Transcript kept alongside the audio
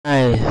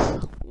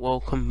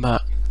welcome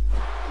back.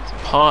 It's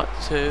part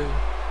 2,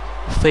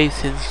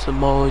 facing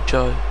Samoa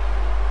Joe.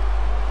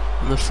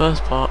 In the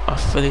first part, I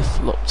fully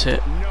flopped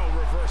it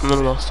and I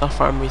lost. I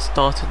thought I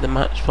restarted the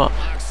match, but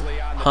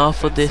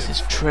half of this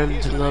is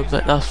trimmed a little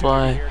bit. That's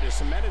why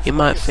you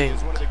might think,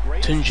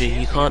 Tunji,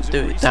 you can't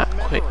do it that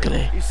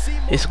quickly.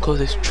 It's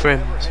because it's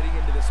trimmed.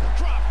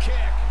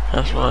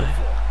 That's why.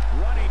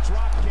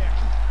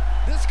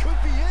 This could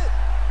be it.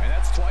 And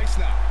that's twice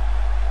now.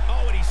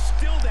 Oh, and he's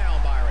still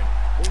down, Byron.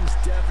 Things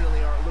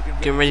definitely aren't looking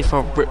Getting ready for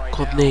a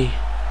ripcord knee.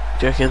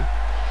 Do you reckon?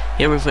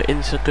 Here with an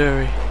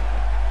Insaguri.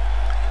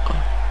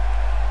 Oh.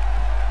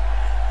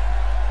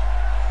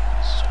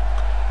 So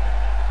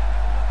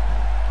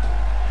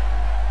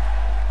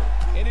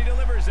good. And he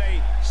delivers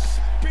a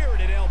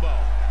spirited elbow.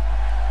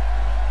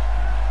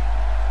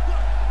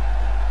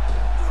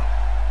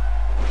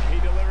 He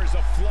delivers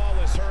a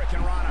flawless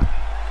Hurricane Rana.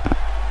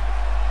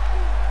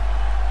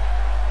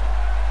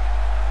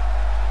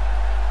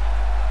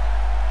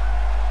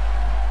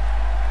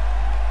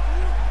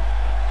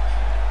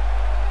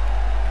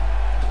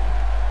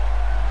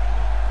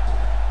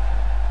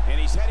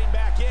 He's heading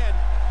back in.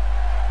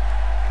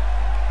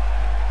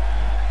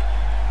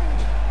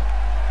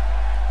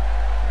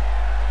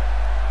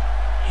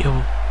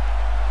 Yo.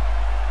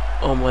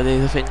 Oh my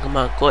days, I think I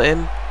might have got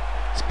him.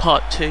 It's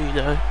part 2, you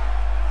know.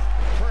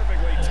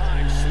 Perfectly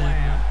timed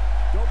slam.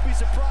 Don't be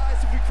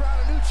surprised if we crown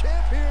a new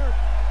champ here.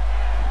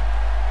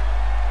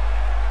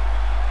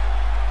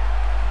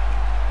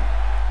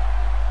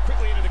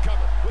 Quickly into the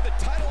cover with a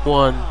title.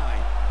 1,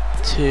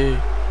 2,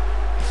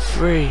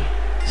 3.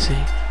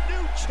 See?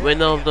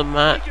 Winner of the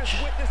match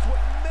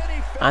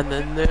and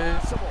the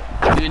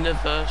new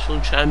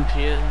Universal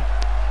Champion,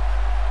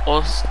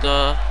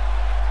 Oscar.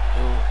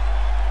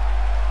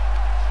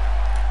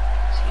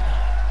 See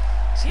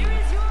that? See Here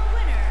is your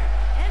winner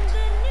and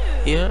the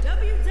new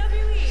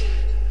WWE.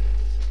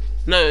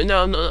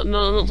 No, I'm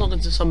not talking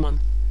to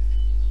someone.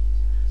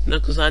 No,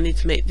 because I need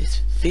to make this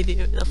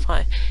video. That's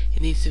why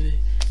it needs to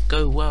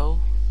go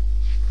well.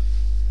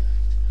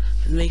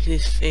 And making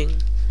this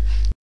thing.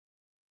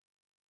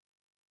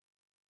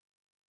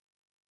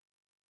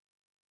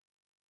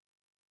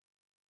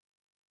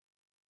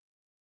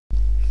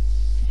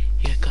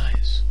 Yeah,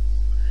 guys,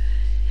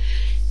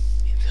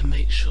 need to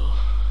make sure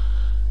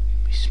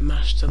we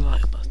smash the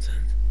like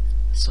button,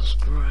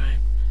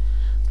 subscribe,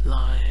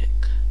 like,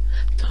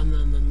 turn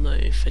on the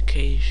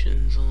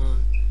notifications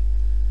on,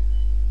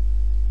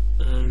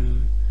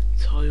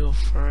 tell your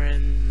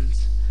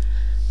friends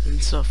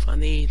and stuff. I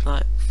need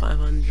like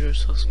 500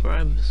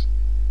 subscribers.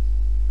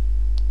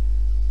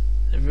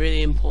 They're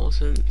really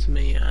important to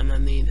me and I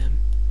need them,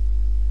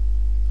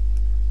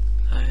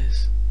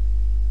 guys.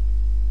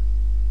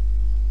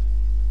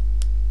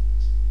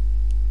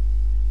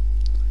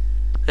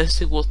 Let's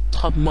see what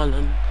Tom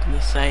Mullen's gonna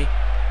say.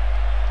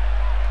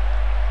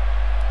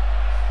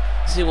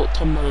 Let's see what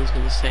Tom Mullen's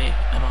gonna say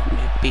about me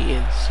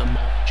beating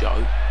Samoa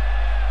Joe.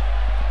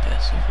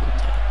 Best of all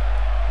time.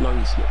 No,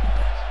 he's not the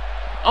best.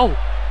 Oh!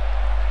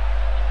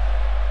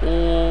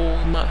 Oh,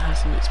 he might have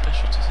something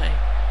special to say.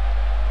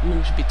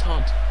 Maybe it should be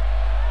Todd.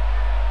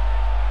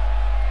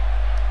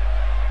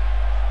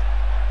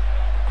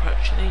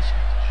 Congratulations,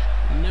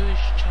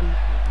 newest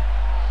champion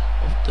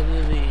of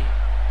WWE.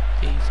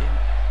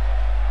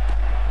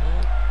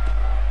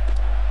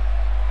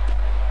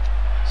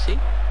 See?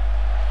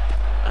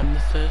 I'm the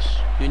first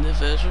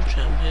Universal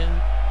Champion